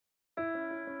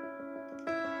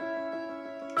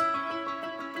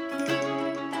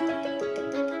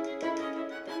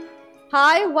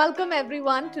Hi, welcome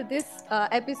everyone to this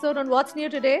episode on What's New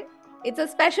Today. It's a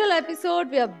special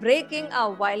episode. We are breaking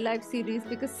our wildlife series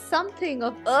because something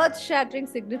of earth shattering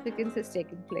significance is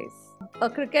taking place. A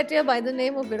cricketer by the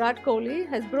name of Virat Kohli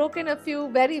has broken a few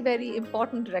very, very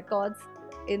important records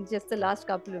in just the last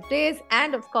couple of days.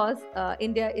 And of course,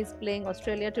 India is playing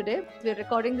Australia today. We're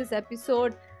recording this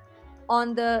episode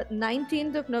on the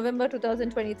 19th of November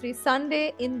 2023,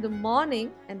 Sunday in the morning,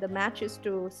 and the match is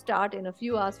to start in a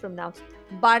few hours from now.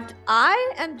 But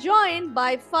I am joined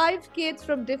by 5 kids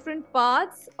from different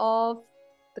parts of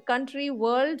the country,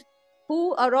 world,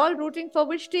 who are all rooting for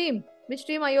which team? Which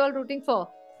team are you all rooting for?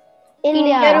 India.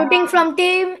 We are rooting from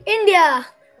Team India.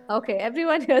 Okay,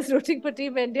 everyone here is rooting for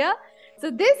Team India.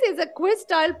 So this is a quiz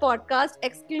style podcast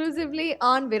exclusively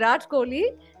on Virat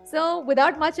Kohli. So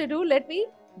without much ado, let me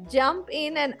jump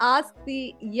in and ask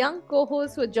the young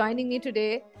co-hosts who are joining me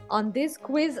today on this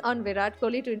quiz on Virat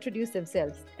Kohli to introduce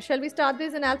themselves. Shall we start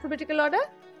this in alphabetical order?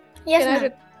 Yes, Can I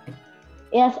ma'am.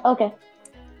 Yes, okay.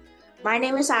 My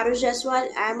name is Arush Jaiswal.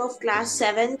 I am of class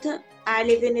 7th. I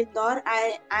live in Indore.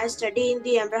 I study in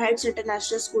the Amber Heights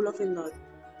International School of Indore.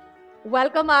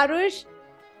 Welcome, Arush.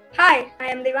 Hi, I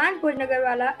am Devansh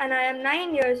Bhojnagarwala and I am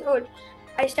 9 years old.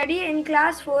 I study in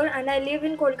class 4 and I live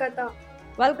in Kolkata.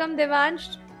 Welcome,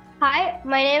 Devansh. Hi,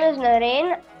 my name is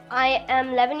Naren. I am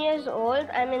 11 years old.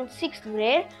 I'm in 6th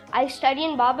grade. I study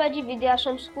in Babaji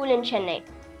Vidyashram School in Chennai.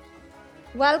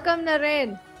 Welcome,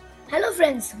 Naren. Hello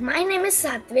friends, my name is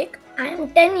Satvik. I am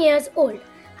 10 years old.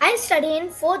 I study in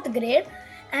 4th grade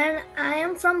and I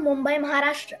am from Mumbai,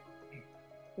 Maharashtra.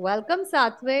 Welcome,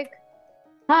 Satvik.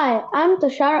 Hi, I'm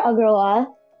Tushar Agrawal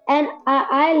and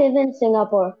I live in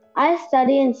Singapore. I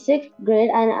study in 6th grade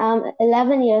and I'm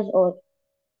 11 years old.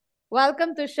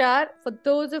 Welcome, Tushar. For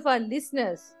those of our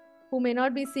listeners who may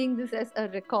not be seeing this as a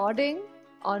recording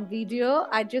on video,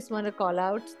 I just want to call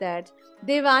out that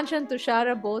Devansh and Tushar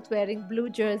are both wearing blue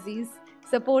jerseys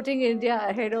supporting India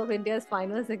ahead of India's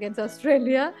finals against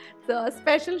Australia. So a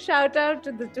special shout out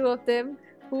to the two of them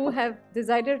who have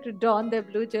decided to don their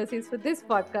blue jerseys for this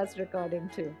podcast recording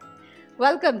too.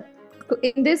 Welcome.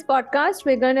 In this podcast,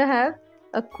 we're going to have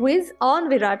a quiz on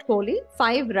Virat Kohli,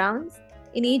 5 rounds.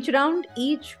 In each round,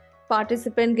 each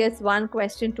participant gets one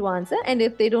question to answer, and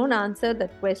if they don't answer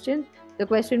that question, the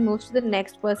question moves to the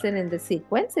next person in the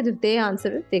sequence, and if they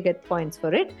answer it, they get points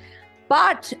for it.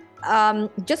 But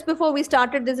just before we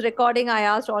started this recording, I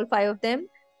asked all 5 of them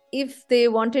if they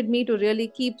wanted me to really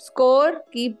keep score,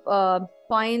 keep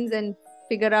points, and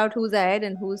figure out who's ahead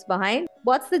and who's behind.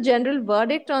 What's the general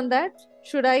verdict on that?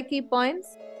 Should I keep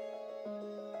points?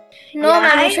 No,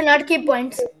 ma'am, you should not keep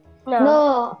points.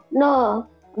 No.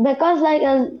 Because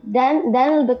then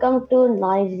it'll become too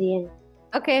noisy.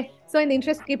 Okay, so in the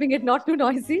interest of keeping it not too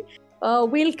noisy,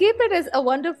 we'll keep it as a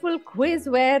wonderful quiz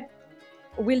where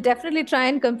we'll definitely try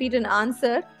and compete and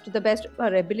answer to the best of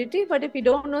our ability. But if we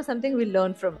don't know something, we'll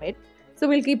learn from it. So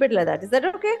we'll keep it like that. Is that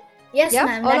okay? Yes, Yeah,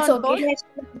 ma'am, all that's on okay. board?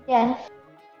 Yes.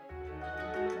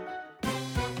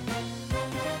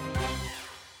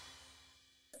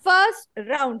 First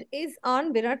round is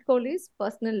on Virat Kohli's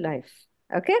personal life.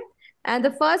 Okay. And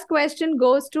the first question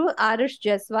goes to Arush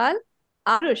Jaiswal.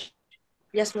 Arush,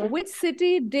 Yes, ma'am. which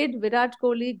city did Virat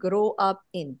Kohli grow up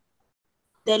in?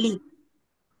 Delhi.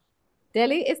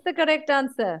 Delhi is the correct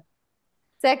answer.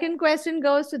 Second question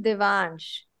goes to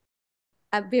Devansh.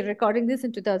 We're recording this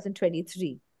in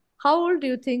 2023. How old do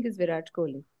you think is Virat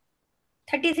Kohli?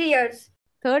 33 years.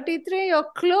 33, you're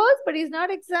close, but he's not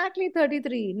exactly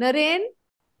 33. Naren?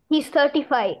 He's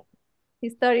 35.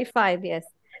 He's 35, yes.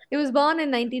 He was born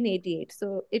in 1988.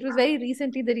 So it was very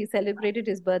recently that he celebrated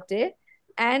his birthday.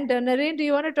 And Naren, do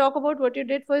you want to talk about what you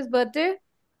did for his birthday?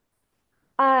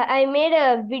 I made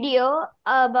a video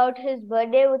about his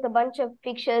birthday with a bunch of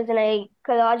pictures and I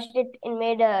collaged it and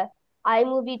made a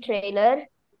iMovie trailer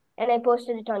and I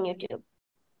posted it on YouTube.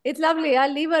 It's lovely.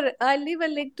 I'll leave a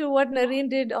link to what Naren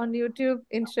did on YouTube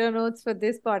in show notes for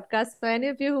this podcast. So any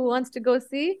of you who wants to go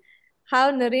see how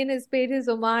Naren has paid his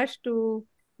homage to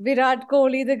Virat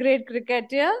Kohli, the great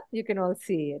cricketer, you can all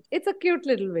see it. It's a cute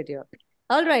little video.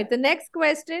 All right. The next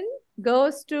question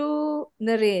goes to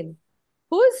Naren.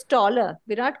 Who is taller,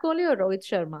 Virat Kohli or Rohit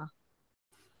Sharma?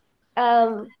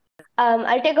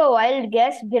 I'll take a wild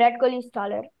guess. Virat Kohli is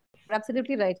taller.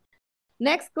 Absolutely right.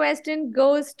 Next question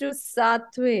goes to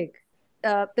Satvik.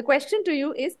 The question to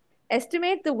you is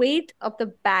estimate the weight of the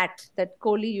bat that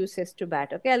Kohli uses to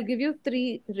bat. Okay, I'll give you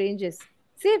 3 ranges.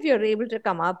 See if you're able to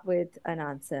come up with an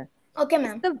answer. Okay,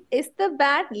 ma'am. Is the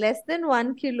bat less than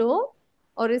 1 kilo,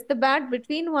 or is the bat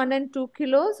between 1 and 2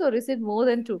 kilos, or is it more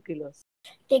than 2 kilos?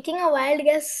 Taking a wild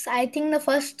guess, I think the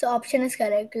first option is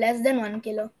correct, less than 1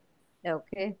 kilo.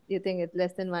 Okay, you think it's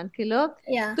less than 1 kilo?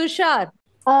 Yeah. Tushar,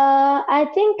 I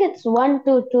think it's 1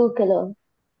 to 2 kilos.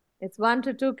 it's 1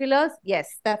 to 2 kilos.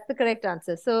 Yes, that's the correct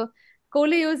answer. So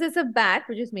Kohli uses a bat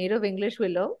which is made of English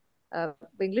willow.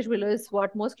 English willow is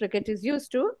what most cricket is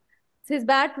used to. So his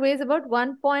bat weighs about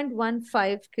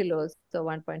 1.15 kilos, so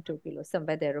 1.2 kilos,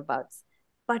 somewhere thereabouts.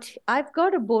 But I've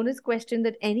got a bonus question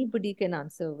that anybody can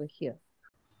answer over here.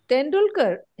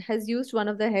 Tendulkar has used one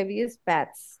of the heaviest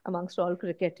bats amongst all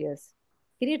cricketers.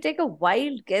 Can you take a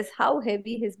wild guess how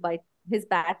heavy his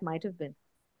bat might have been?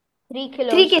 3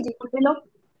 kilos. 3 kg.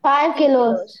 5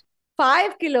 kilos.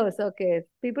 5 kilos. Okay.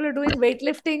 People are doing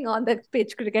weightlifting on the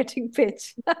pitch, cricketing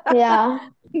pitch. Yeah.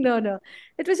 No.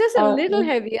 It was just a little Okay.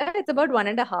 heavier. It's about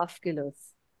 1.5 kilos.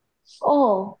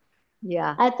 Oh,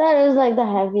 Yeah. I thought it was like the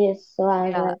heaviest. So I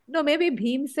was Yeah. like, No, maybe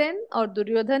Bhimsen or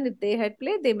Duryodhan, if they had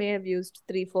played, they may have used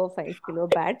 3, 4, 5 kilo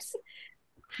bats.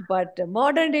 But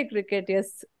modern day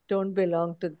cricketers don't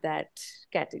belong to that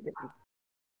category.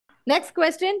 Next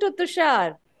question to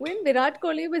Tushar. When Virat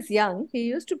Kohli was young, he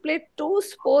used to play two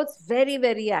sports very,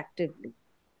 very actively.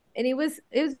 And he was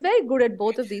very good at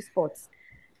both of these sports.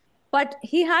 But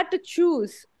he had to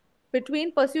choose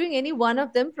between pursuing any one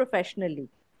of them professionally.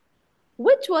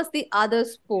 Which was the other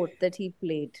sport that he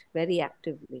played very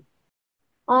actively?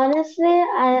 honestly,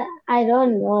 I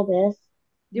don't know this,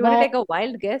 Do you want to but take a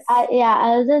wild guess?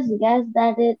 I'll just guess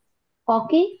that it's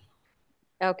hockey.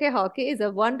 Okay, hockey is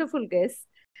a wonderful guess.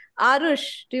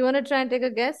 Arush, do you want to try and take a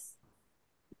guess?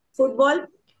 Football.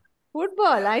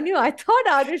 Football. I knew. I thought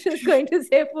Arush was going to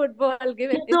say football,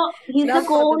 given his He's the love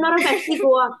for the co-owner of FC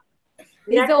Goa.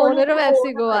 He's Virat the Kohli owner is of the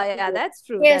FC co-owner Goa. of FC Yeah, Goa. that's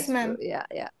true. Yes, That's ma'am. true.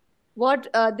 Yeah.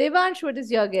 What, Devansh, what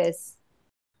is your guess?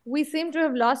 We seem to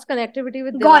have lost connectivity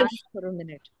with Golf. Devansh for a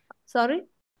minute. Sorry?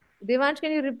 Devansh,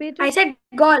 can you repeat I it? said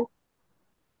golf.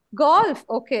 Golf.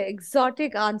 Okay,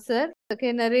 exotic answer.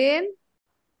 Okay, Naren,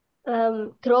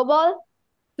 Throw ball.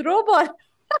 throw ball.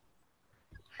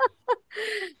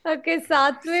 Okay,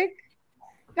 Satvik,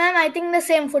 Ma'am, I think the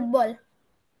same football.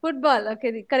 football.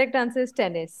 Okay, the correct answer is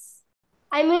tennis.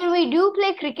 I mean, we do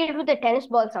play cricket with a tennis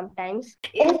ball sometimes.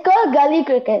 It's called gully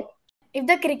cricket. If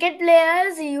the cricket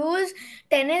players use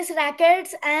tennis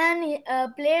rackets and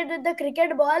played with the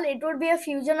cricket ball, it would be a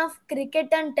fusion of cricket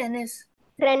and tennis.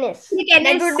 Tennis.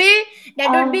 That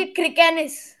would be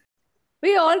crickenis.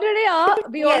 We already are.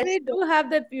 We Yes. already do have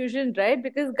that fusion, right?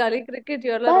 Because gully cricket,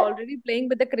 you all are But- already playing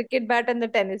with the cricket bat and the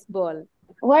tennis ball.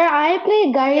 Where I play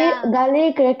Yeah.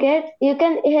 gully cricket, you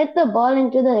can hit the ball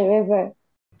into the river.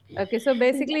 Okay, so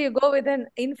basically you go with an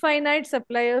infinite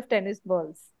supply of tennis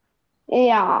balls.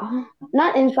 Yeah,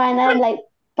 not infinite, like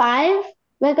 5,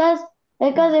 because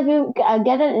if you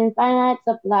get an infinite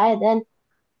supply, then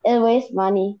it wastes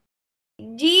money.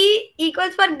 G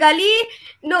equals for gully.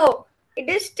 No, it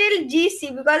is still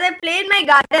GC because I play in my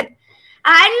garden,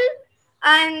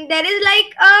 and there is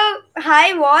like a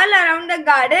high wall around the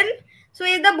garden. So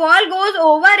if the ball goes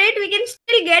over it, we can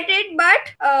still get it.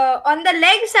 But on the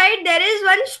leg side, there is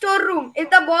one storeroom.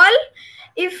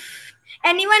 If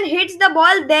anyone hits the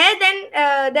ball there,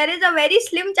 then there is a very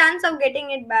slim chance of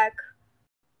getting it back.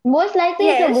 Most likely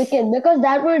it's a Yes. wicket, because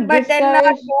that would But then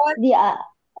our discourage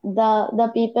ball. the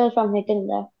people from hitting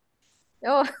there.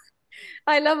 Oh,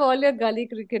 I love all your gully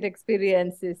cricket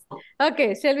experiences.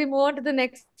 Okay, shall we move on to the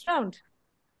next round?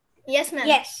 Yes, ma'am.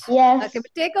 Yes. Yes. Okay,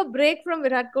 we take a break from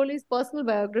Virat Kohli's personal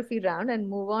biography round and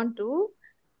move on to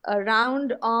a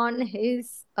round on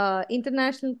his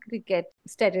international cricket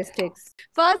statistics.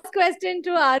 First question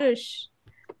to Arush.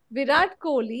 Virat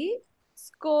Kohli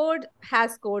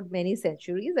has scored many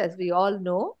centuries, as we all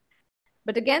know.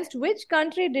 But against which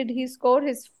country did he score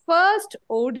his first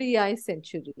ODI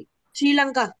century? Sri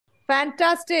Lanka.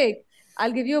 Fantastic.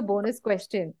 I'll give you a bonus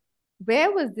question.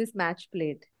 Where was this match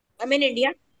played? I'm in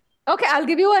India. Okay, I'll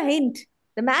give you a hint.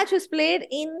 The match was played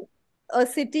in a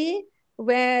city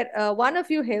where one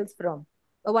of you hails from,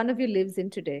 or one of you lives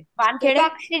in today. Wankhede.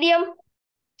 Chepak Stadium.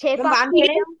 From Chepak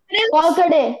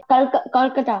Wankhede.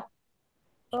 Kolkata.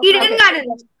 Eden Okay.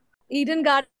 Gardens. Eden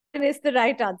Garden is the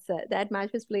right answer. That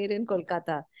match was played in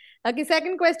Kolkata. Okay,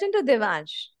 second question to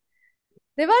Devansh.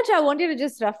 Devansh, I want you to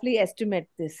just roughly estimate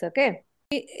this, okay?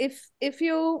 If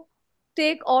you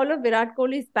take all of Virat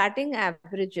Kohli's batting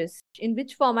averages, in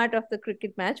which format of the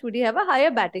cricket match would he have a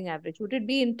higher batting average? Would it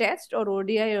be in Test or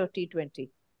ODI or T20?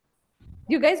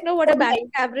 You guys know what a batting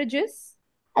average is?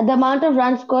 The amount of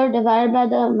runs scored divided by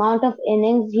the amount of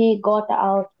innings he got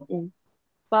out in.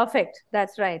 Perfect.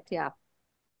 That's right. Yeah.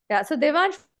 Yeah. So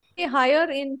Devansh, be higher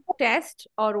in Test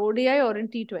or ODI or in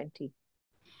T20?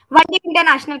 One day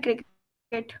international cricket.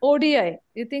 ODI.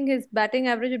 You think his batting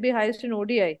average would be highest in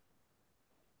ODI?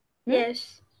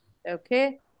 Yes.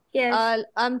 Okay. Yes.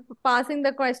 I'm passing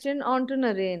the question on to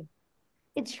Naren.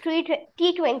 It's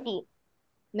T20.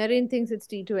 Naren thinks it's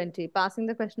T20. Passing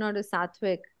the question on to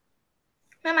Satvik.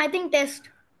 Ma'am, I think test.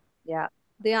 Yeah.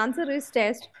 The answer is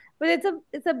test, but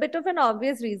it's a bit of an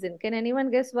obvious reason. Can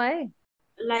anyone guess why?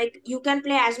 Like you can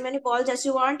play as many balls as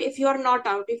you want if you are not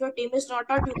out. If your team is not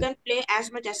out, you can play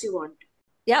as much as you want.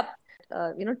 Yep.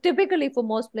 Typically for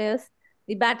most players,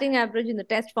 the batting average in the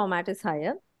test format is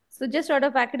higher. So just out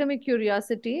of academic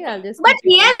curiosity, I'll just But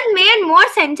keep he you. has made more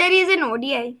centuries in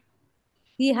ODI.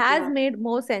 He has Yeah. made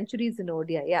more centuries in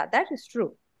ODI. Yeah, that is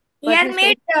true. He But has his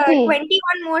made 50.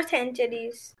 21 more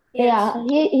centuries. Yes.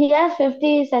 Yeah, he has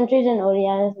 50 centuries in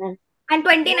ODIs and And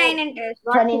 29 No, in Test.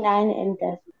 not 29 in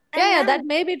Test. yeah, that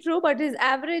may be true, but his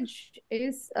average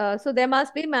is so there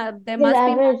must be His matches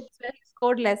average, where he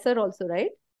scored lesser also,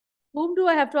 right? Whom do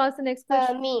I have to ask the next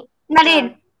question? Me.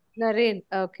 Naren. Naren.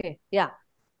 Okay, yeah.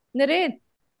 Naren,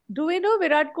 do we know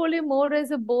Virat Kohli more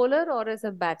as a bowler or as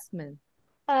a batsman?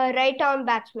 Right arm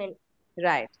batsman.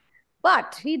 Right.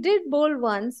 But he did bowl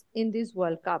once in this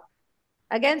World Cup.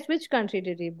 Against which country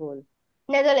did he bowl?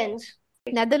 Netherlands.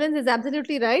 Netherlands is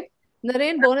absolutely right.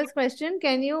 Naren, bonus question.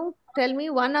 Can you tell me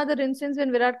one other instance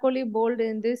when Virat Kohli bowled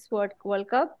in this World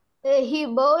Cup? He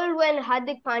bowled when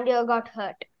Hardik Pandya got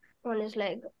hurt on his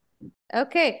leg.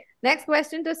 Okay. Next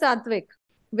question to Satvik.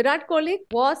 Virat Kohli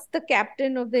was the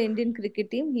captain of the Indian cricket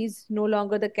team. He's no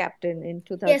longer the captain in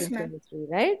 2023,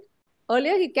 right?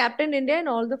 Earlier, he captained India in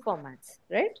all the formats,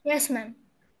 right? Yes, ma'am.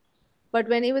 But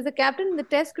when he was the captain in the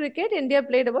Test cricket, India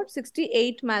played about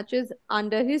 68 matches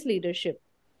under his leadership.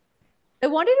 I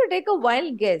wanted to take a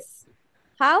wild guess.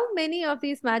 How many of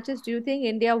these matches do you think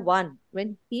India won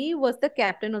when he was the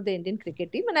captain of the Indian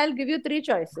cricket team? And I'll give you three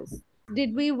choices.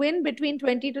 Did we win between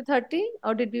 20 to 30,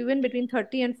 or did we win between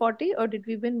 30 and 40, or did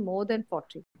we win more than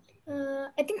 40?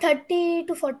 I think 30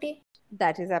 to 40.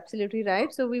 That is absolutely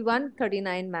right. So we won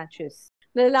 39 matches.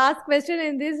 The last question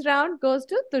in this round goes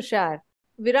to Tushar.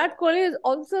 Virat Kohli has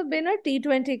also been a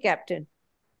T20 captain.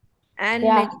 And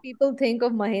Yeah. many people think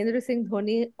of Mahendra Singh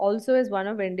Dhoni also as one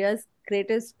of India's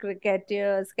greatest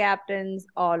cricketers, captains,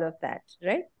 all of that,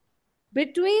 right?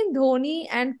 Between Dhoni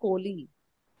and Kohli,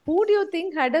 who do you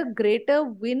think had a greater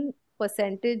win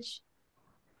percentage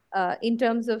in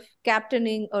terms of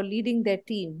captaining or leading their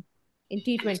team in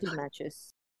T20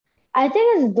 matches? I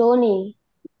think it's Dhoni.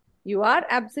 You are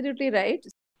absolutely right.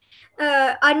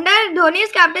 Under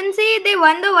Dhoni's captaincy, they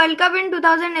won the World Cup in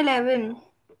 2011.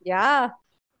 Yeah.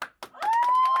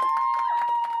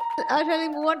 Shall we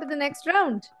move on to the next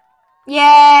round?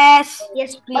 Yes.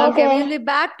 Yes, please. Okay, Okay. we'll be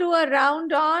back to a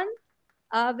round on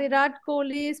Virat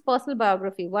Kohli's personal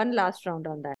biography. One last round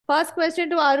on that. First question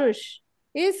to Arush.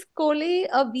 Is Kohli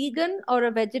a vegan or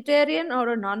a vegetarian or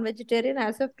a non-vegetarian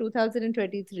as of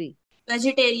 2023?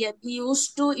 Vegetarian. He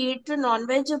used to eat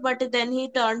non-veg, but then he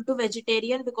turned to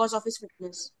vegetarian because of his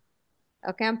fitness.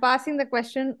 Okay, I'm passing the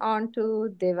question on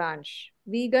to Devansh.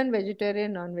 Vegan,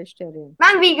 vegetarian, non-vegetarian.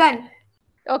 Man, vegan.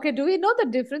 Okay, do we know the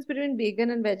difference between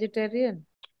vegan and vegetarian?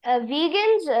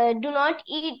 Vegans do not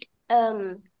eat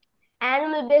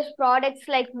animal-based products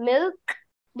like milk.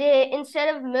 They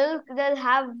instead of milk, they'll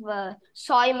have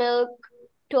soy milk,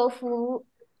 tofu,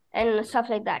 and stuff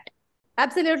like that.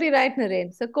 Absolutely right,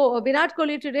 Naren. So Virat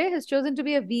Kohli today has chosen to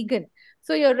be a vegan.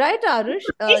 So you're right, Arush.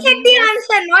 He said the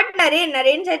answer, not Naren.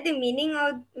 Naren said the meaning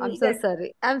of I'm so vegan.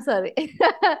 sorry. I'm sorry.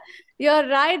 You're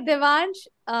right, Devansh.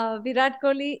 Virat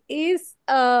Kohli is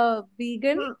a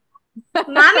vegan.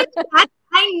 Ma'am, in fact,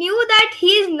 I knew that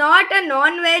he's not a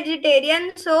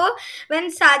non-vegetarian. So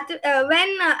when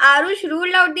Arush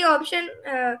ruled out the option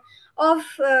of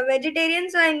vegetarian,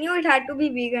 so I knew it had to be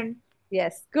vegan.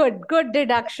 Yes, good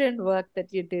deduction work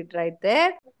that you did right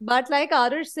there. But like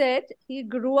Arush said, he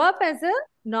grew up as a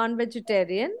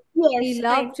non-vegetarian. Yes, He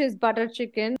loved his butter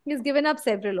chicken. He's given up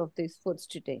several of these foods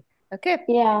today. Okay.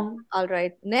 Yeah. All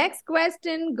right. Next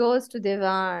question goes to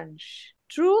Devansh.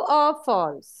 True or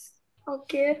false?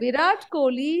 Okay. Virat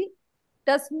Kohli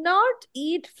does not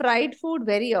eat fried food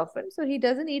very often. So he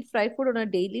doesn't eat fried food on a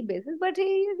daily basis, but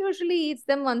he usually eats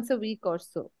them once a week or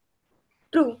so.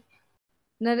 True.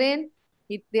 Naren,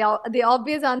 the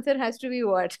obvious answer has to be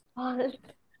what?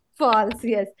 False,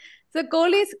 yes. So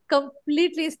Kohli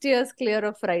completely steers clear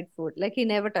of fried food. Like he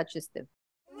never touches them.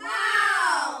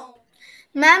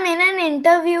 Ma'am, in an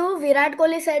interview, Virat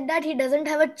Kohli said that he doesn't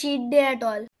have a cheat day at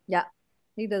all. Yeah,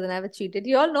 he doesn't have a cheat day.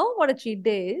 You all know what a cheat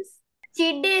day is?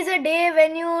 Cheat day is a day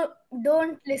when you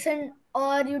don't listen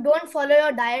or you don't follow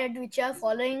your diet which you are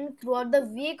following throughout the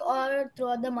week or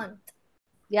throughout the month.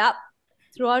 Yeah.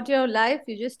 Throughout your life,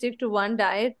 you just stick to one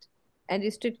diet and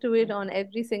you stick to it on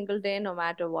every single day, no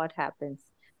matter what happens.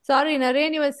 Sorry,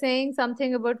 Naren, you were saying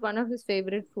something about one of his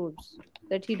favorite foods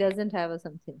that he doesn't have or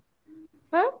something.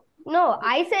 Huh? No,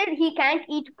 I said he can't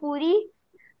eat puri.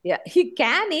 Yeah, he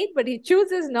can eat, but he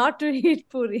chooses not to eat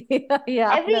puri.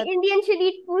 Yeah, Every Indian should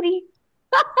eat puri.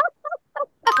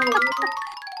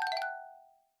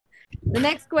 The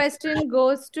next question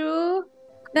goes to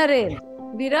Naren.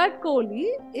 Virat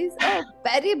Kohli is a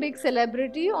very big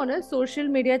celebrity on a social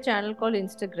media channel called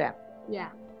Instagram. Yeah.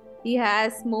 He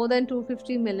has more than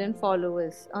 250 million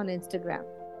followers on Instagram.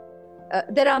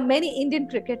 There are many Indian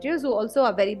cricketers who also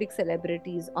are very big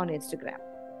celebrities on Instagram.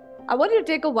 I want you to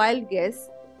take a wild guess.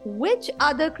 Which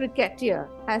other cricketer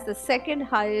has the second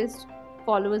highest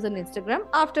followers on Instagram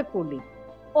after Kohli?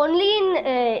 Only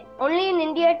in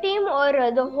India team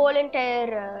or the whole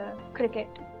entire cricket?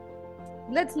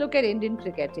 Let's look at Indian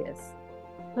cricketers.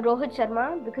 Rohit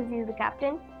Sharma, because he's the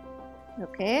captain.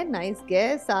 Okay, nice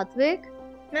guess. Satvik?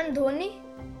 Ma'am, Dhoni?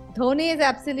 Dhoni is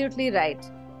absolutely right.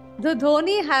 The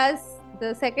Dhoni has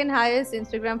the second highest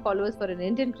Instagram followers for an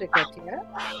Indian cricketer,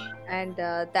 and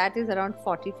that is around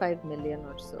 45 million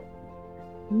or so.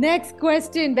 Next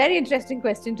question, very interesting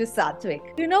question to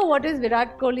Satvik. Do you know what is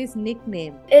Virat Kohli's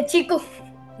nickname? Chiku.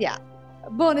 Yeah.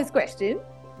 Bonus question.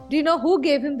 Do you know who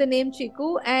gave him the name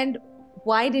Chiku and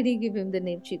why did he give him the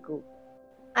name Chiku?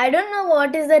 I don't know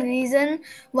what is the reason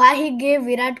why he gave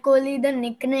Virat Kohli the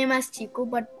nickname as Chiku,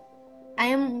 but I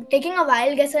am taking a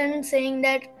wild guess and saying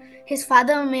that his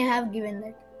father may have given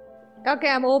that. Okay,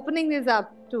 I'm opening this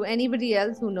up to anybody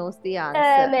else who knows the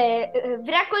answer.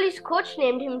 Virat Kohli's coach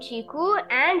named him Chiku,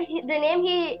 and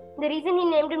the reason he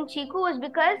named him Chiku was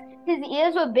because his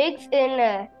ears were big.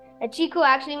 In Chiku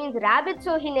actually means rabbit,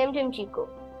 so he named him Chiku.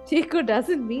 Chiku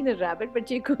doesn't mean a rabbit, but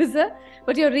Chiku is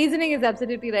but your reasoning is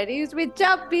absolutely right. He used to be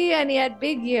chubby and he had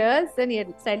big ears and he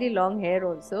had slightly long hair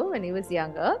also when he was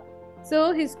younger.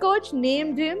 So his coach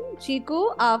named him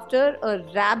Chiku after a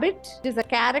rabbit, which is a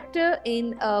character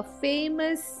in a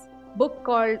famous book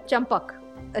called Champak.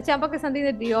 Champak is something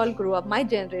that we all grew up, my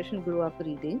generation grew up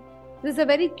reading. This is a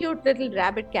very cute little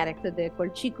rabbit character there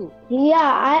called Chiku.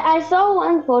 Yeah, I saw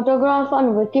one photograph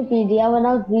on Wikipedia when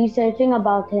I was researching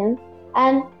about him,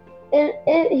 and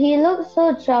he looks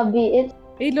so chubby.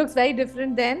 He looks very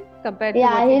different then compared to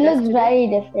Yeah, what he does looks today. very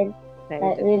different. Very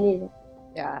Like, different. really.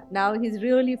 Yeah, now he's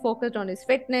really focused on his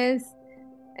fitness,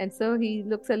 and so he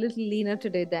looks a little leaner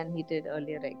today than he did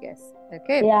earlier, I guess.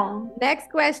 Okay. Yeah.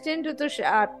 Next question to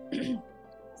Tushar.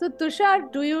 So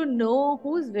Tushar, do you know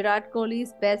who's Virat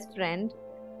Kohli's best friend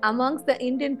amongst the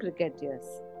Indian cricketers?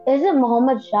 Is it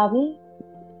Mohammad Shami?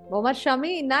 Mohammad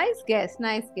Shami? Nice guess,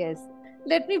 nice guess.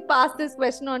 Let me pass this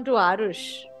question on to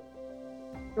Arush.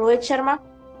 Rohit Sharma.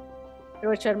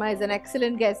 Rohit Sharma is an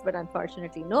excellent guess, but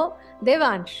unfortunately no.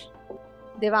 Devansh.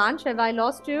 Devansh, have I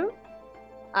lost you?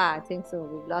 I think so.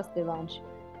 We've lost Devansh.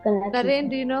 Naren,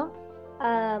 do you know?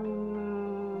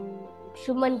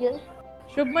 Shubman Gill.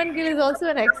 Shubman Gill is also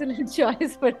an excellent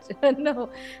choice, but no.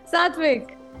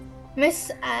 Satvik.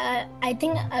 Miss, I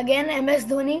think again MS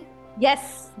Dhoni.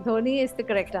 Yes, Dhoni is the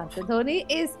correct answer. Dhoni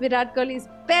is Virat Kohli's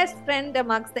best friend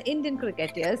amongst the Indian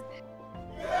cricketers.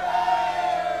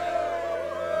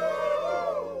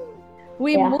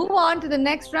 We move on to the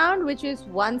next round, which is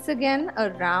once again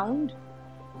a round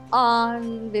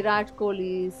on Virat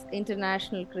Kohli's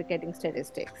international cricketing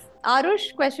statistics.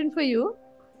 Arush, question for you.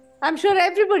 I'm sure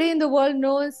everybody in the world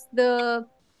knows the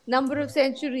number of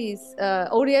centuries,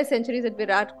 ODI centuries that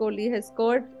Virat Kohli has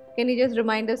scored. Can you just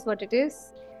remind us what it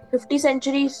is? 50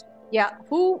 centuries. Yeah.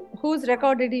 Whose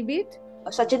record did he beat?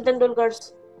 Sachin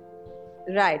Tendulkar's.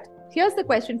 Right. Here's the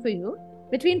question for you.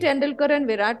 Between Tendulkar and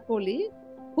Virat Kohli,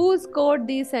 who scored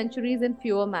these centuries in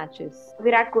fewer matches?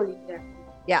 Virat Kohli.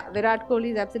 Yeah, Virat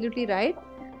Kohli is absolutely right.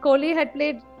 Kohli had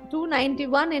played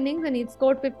 291 innings and he'd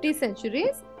scored 50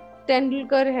 centuries.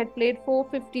 Tendulkar had played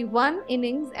 451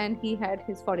 innings and he had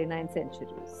his 49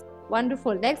 centuries.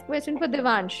 Wonderful. Next question for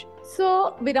Devansh.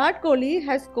 So, Virat Kohli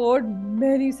has scored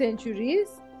many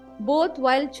centuries, both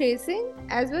while chasing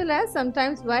as well as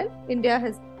sometimes while India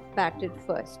has batted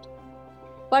first.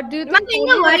 But do you think In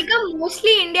the World Cup,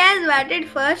 mostly India has batted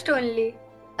first only.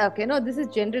 Okay, no, this is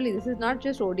generally, this is not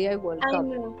just ODI World I Cup.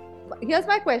 know. Here's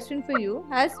my question for you.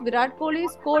 Has Virat Kohli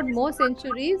scored more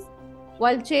centuries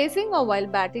while chasing or while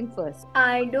batting first?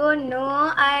 I don't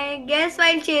know. I guess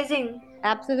while chasing.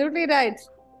 Absolutely right.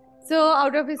 So,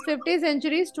 out of his 50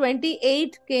 centuries,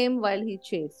 28 came while he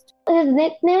chased. His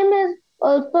nickname is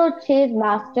also Chase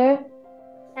Master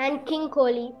And King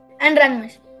Kohli. And Run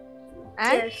Machine.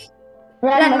 And Yes.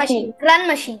 Run Machine. Run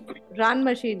Machine. run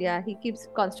machine, yeah. He keeps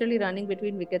constantly running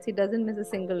between wickets. He doesn't miss a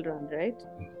single run, right?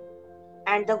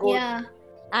 And the GOAT. Yeah.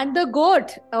 And the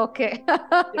GOAT. Okay.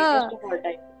 Greatest of all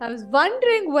time. I was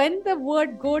wondering when the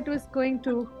word GOAT was going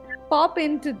to pop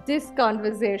into this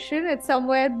conversation. It's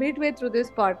somewhere midway through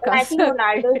this podcast. I think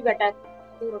Ronaldo is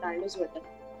better.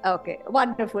 Okay,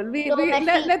 wonderful.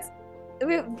 Messi. Let's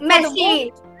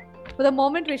Messi. for the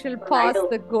moment we shall pause Ronaldo.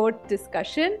 the GOAT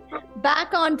discussion.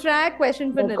 Back on track.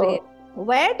 Question for The Naren. GOAT.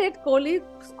 Where did Kohli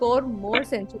score more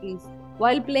centuries?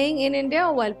 While playing in India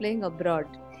or while playing abroad?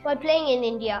 While playing in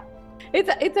India.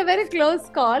 It's a very close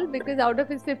call because out of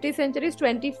his 50 centuries,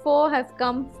 24 have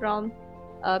come from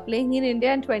playing in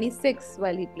India and 26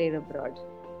 while he played abroad.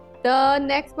 The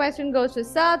next question goes to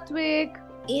Satvik.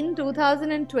 In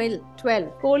 2012,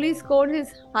 Kohli scored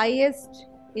his highest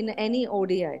in any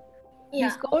ODI. He Yeah.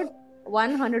 scored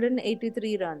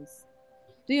 183 runs.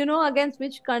 Do you know against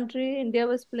which country India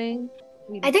was playing?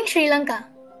 I think Sri Lanka.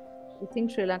 You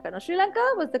think Sri Lanka? No, Sri Lanka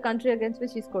was the country against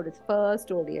which he scored his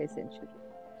first ODI century.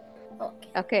 Okay.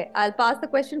 Okay, I'll pass the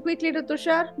question quickly to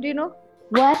Tushar. Do you know?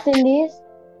 West Indies.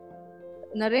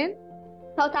 Naren?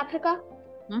 South Africa.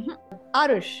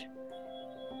 Arush?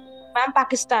 Ma'am,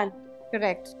 Pakistan.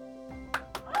 Correct.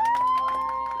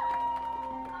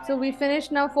 So we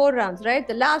finished now 4 rounds, right?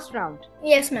 The last round.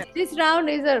 Yes, ma'am. This round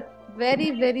is a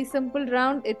very, very simple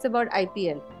round. It's about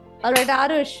IPL. All right,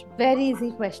 Arush, very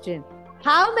easy question.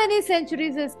 How many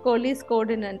centuries has Kohli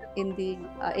scored in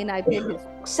IPL history?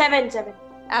 7.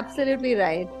 Absolutely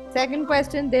right. Second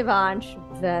question, Devansh.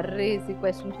 Very easy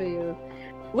question for you.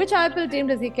 Which IPL team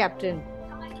does he captain?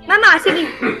 Ma'am,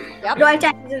 RCB. Yep. Royal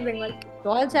Challengers Bengal.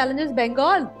 Royal Challengers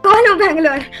Bengal. Oh no,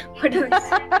 Bangalore. Whatever.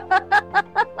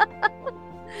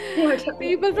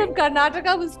 People from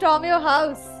Karnataka will storm your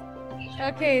house.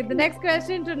 Okay, the next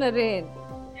question to Naren.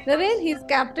 Naren, he's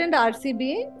captained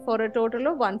RCB for a total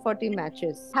of 140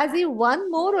 matches. Has he won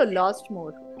more or lost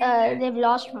more? They've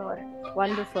lost more.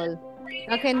 Wonderful.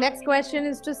 Okay, next question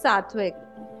is to Satvik.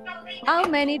 How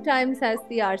many times has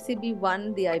the RCB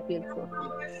won the IPL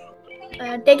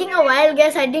trophy? Taking a wild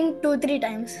guess, I think 2-3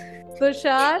 times.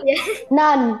 Tushar?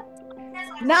 None.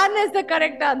 None is the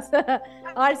correct answer.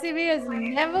 RCB has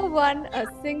never won a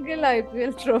single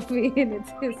IPL trophy in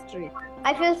its history.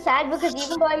 I feel sad because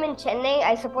even though I'm in Chennai,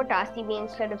 I support RCB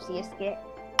instead of CSK.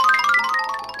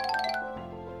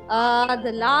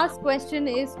 The last question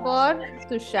is for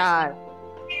Tushar.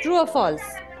 True or false?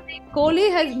 Kohli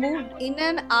has moved in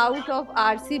and out of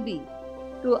RCB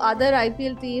to other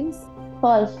IPL teams.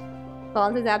 False.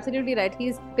 False is absolutely right.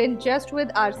 He's been just with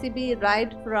RCB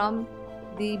right from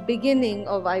the beginning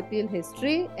of IPL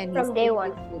history, and From he's day still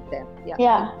one. with them.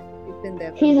 Yeah. He's been there.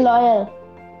 from He's day one.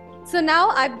 loyal. So now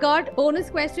I've got bonus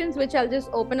questions which I'll just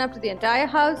open up to the entire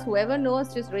house. Whoever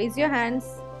knows, just raise your hands.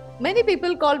 Many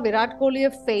people call Virat Kohli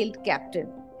a failed captain.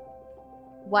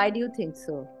 Why do you think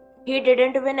so? He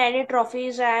didn't win any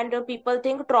trophies, and people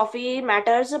think trophy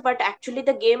matters, but actually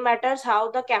the game matters,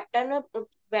 how the captain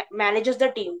manages the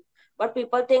team. But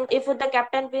people think if the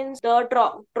captain wins the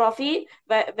trophy,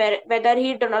 whether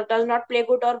he does not play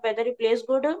good or whether he plays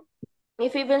good,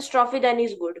 if he wins trophy, then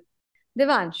he's good.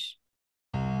 Devansh?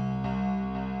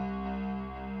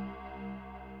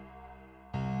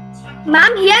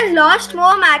 Ma'am, he has lost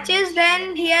more matches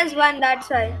than he has won, that's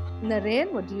why.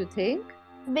 Naren, what do you think?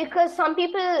 Because some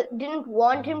people didn't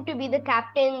want him to be the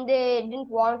captain, they didn't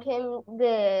want him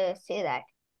to say that.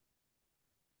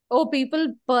 Oh,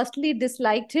 people personally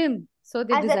disliked him. So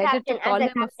they As a decided to captain, call as a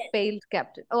him a captain. failed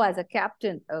captain. Oh, as a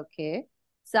captain. Okay.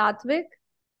 Satvik?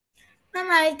 Ma'am,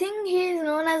 I think he is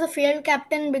known as a failed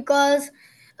captain because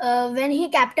when he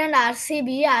captained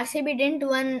RCB didn't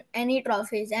win any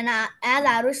trophies. And as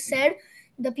Arush said,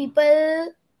 the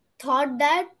people thought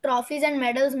that trophies and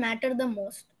medals matter the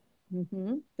most.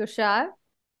 Tushar?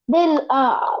 When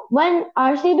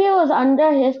RCB was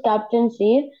under his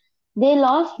captaincy, they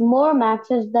lost more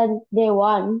matches than they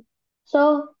won.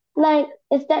 So,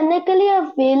 it's technically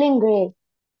a failing grade.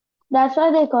 That's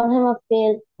why they call him a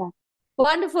failed captain.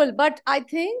 Wonderful. But I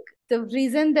think the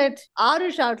reason that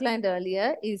Arush outlined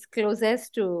earlier is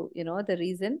closest to, the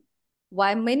reason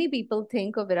why many people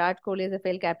think of Virat Kohli as a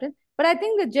failed captain. But I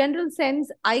think the general sense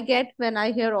I get when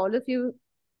I hear all of you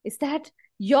is that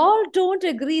y'all don't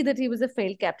agree that he was a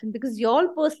failed captain because y'all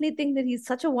personally think that he's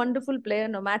such a wonderful player.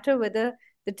 No matter whether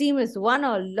the team has won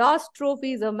or lost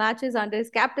trophies or matches under his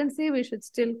captaincy, we should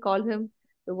still call him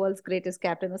the world's greatest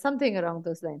captain or something along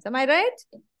those lines. Am I right?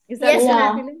 Is that Yes, what you're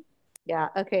ma'am. feeling? Yeah,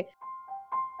 okay.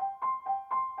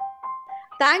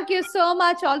 Thank you so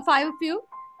much, all 5 of you.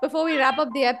 Before we wrap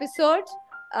up the episode,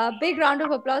 a big round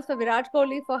of applause for Virat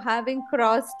Kohli for having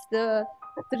crossed the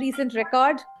recent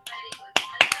record.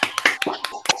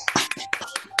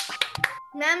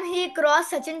 Ma'am, he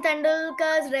crossed Sachin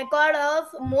Tendulkar's record of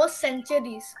most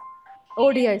centuries.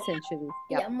 ODI centuries.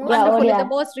 Yeah, most Wonderful. In ODI. the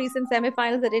most recent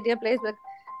semi-finals that India plays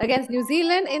against New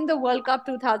Zealand in the World Cup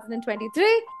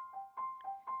 2023.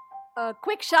 A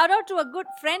quick shout out to a good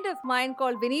friend of mine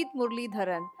called Vineet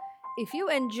Muralidharan. If you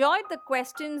enjoyed the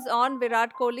questions on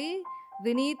Virat Kohli,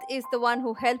 Vineet is the one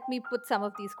who helped me put some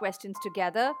of these questions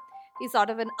together. He's sort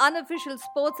of an unofficial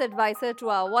sports advisor to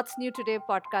our What's New Today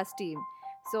podcast team.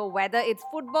 So, whether it's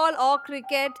football or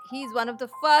cricket, he's one of the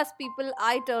first people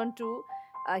I turn to.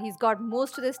 He's got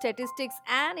most of the statistics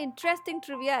and interesting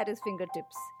trivia at his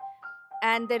fingertips.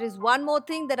 And there is one more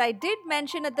thing that I did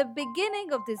mention at the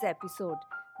beginning of this episode,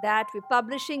 that we're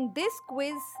publishing this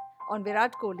quiz on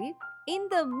Virat Kohli in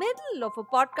the middle of a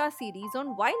podcast series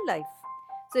on wildlife.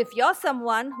 So if you're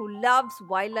someone who loves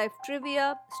wildlife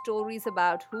trivia, stories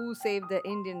about who saved the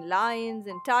Indian lions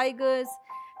and tigers,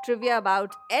 trivia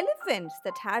about elephants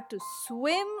that had to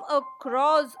swim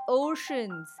across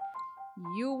oceans,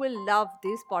 you will love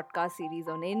this podcast series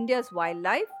on India's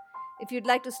wildlife. If you'd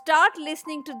like to start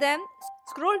listening to them,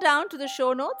 scroll down to the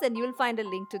show notes and you'll find a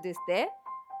link to this there.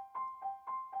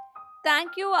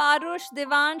 Thank you, Arush,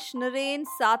 Devansh, Naren,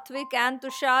 Satvik, and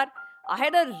Tushar. I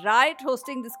had a riot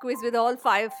hosting this quiz with all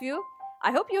 5 of you.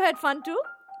 I hope you had fun too.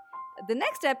 The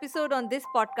next episode on this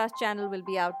podcast channel will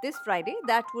be out this Friday.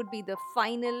 That would be the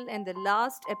final and the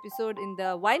last episode in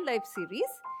the wildlife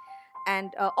series.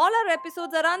 And all our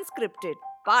episodes are unscripted.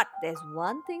 But there's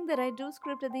one thing that I do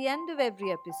script at the end of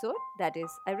every episode. That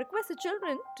is, I request the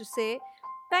children to say,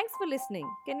 "Thanks for listening."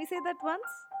 Can we say that once?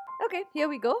 Okay, here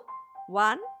we go.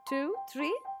 1, 2,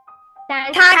 3.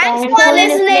 Thanks Thanks Thanks for for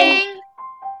listening. listening.